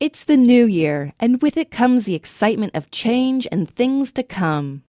It's the new year, and with it comes the excitement of change and things to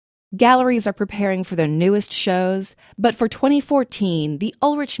come. Galleries are preparing for their newest shows, but for 2014, the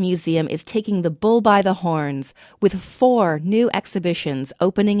Ulrich Museum is taking the bull by the horns with 4 new exhibitions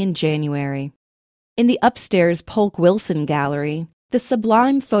opening in January. In the upstairs Polk Wilson Gallery, the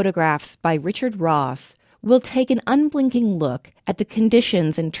Sublime Photographs by Richard Ross will take an unblinking look at the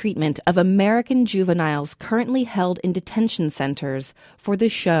conditions and treatment of American juveniles currently held in detention centers for the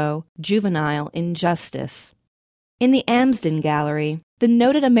show Juvenile Injustice. In the Amsden Gallery, the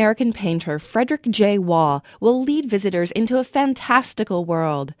noted American painter Frederick J. Waugh will lead visitors into a fantastical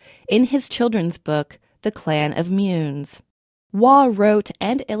world in his children's book, The Clan of Munes. Waugh wrote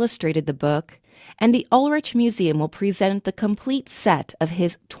and illustrated the book, and the Ulrich Museum will present the complete set of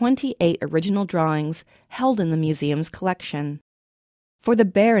his 28 original drawings held in the museum's collection. For the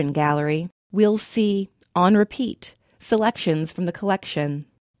Barron Gallery, we'll see, on repeat, selections from the collection.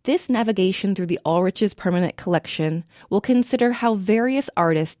 This navigation through the Ulrich's permanent collection will consider how various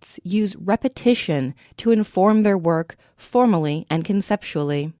artists use repetition to inform their work formally and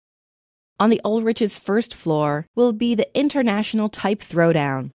conceptually. On the Ulrich's first floor will be the International Type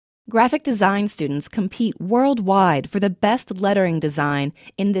Throwdown. Graphic design students compete worldwide for the best lettering design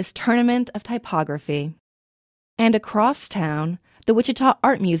in this tournament of typography. And across town, the Wichita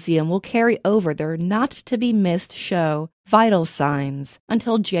Art Museum will carry over their not-to-be-missed show, Vital Signs,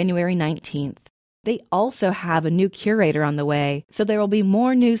 until January 19th. They also have a new curator on the way, so there will be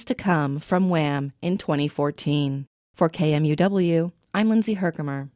more news to come from WHAM in 2014. For KMUW, I'm Lindsay Herkimer.